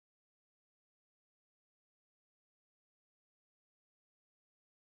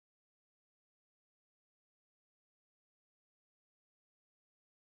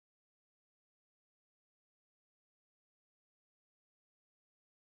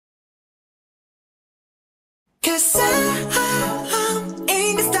'Cause I'm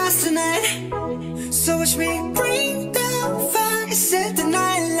in the stars tonight. So watch me bring the fire, set the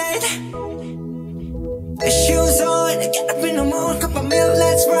night light. The shoes on, get up in the morning, cup of milk,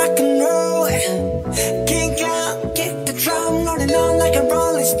 let's rock and roll. Kick out, kick the drum, rolling on like a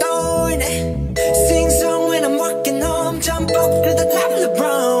rolling stone. Sing song when I'm walking home, jump up to the top of the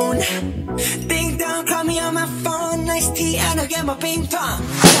brown. Ding dong, call me on my phone, nice tea and I'll get my ping pong.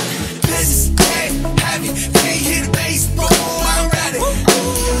 This is dead heavy, can't hear the bass, boom, I'm ready.